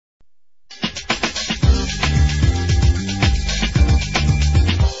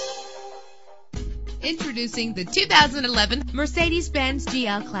Introducing the 2011 Mercedes-Benz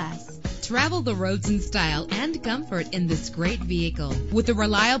GL Class. Travel the roads in style and comfort in this great vehicle with a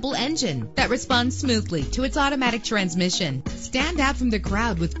reliable engine that responds smoothly to its automatic transmission. Stand out from the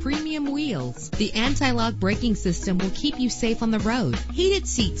crowd with premium wheels. The anti-lock braking system will keep you safe on the road. Heated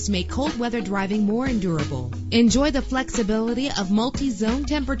seats make cold weather driving more endurable. Enjoy the flexibility of multi-zone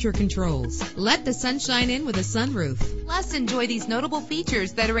temperature controls. Let the sunshine in with a sunroof. Plus, enjoy these notable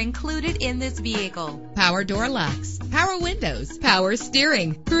features that are included in this vehicle: power door locks, power windows, power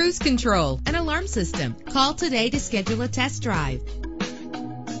steering, cruise control, an alarm system. Call today to schedule a test drive.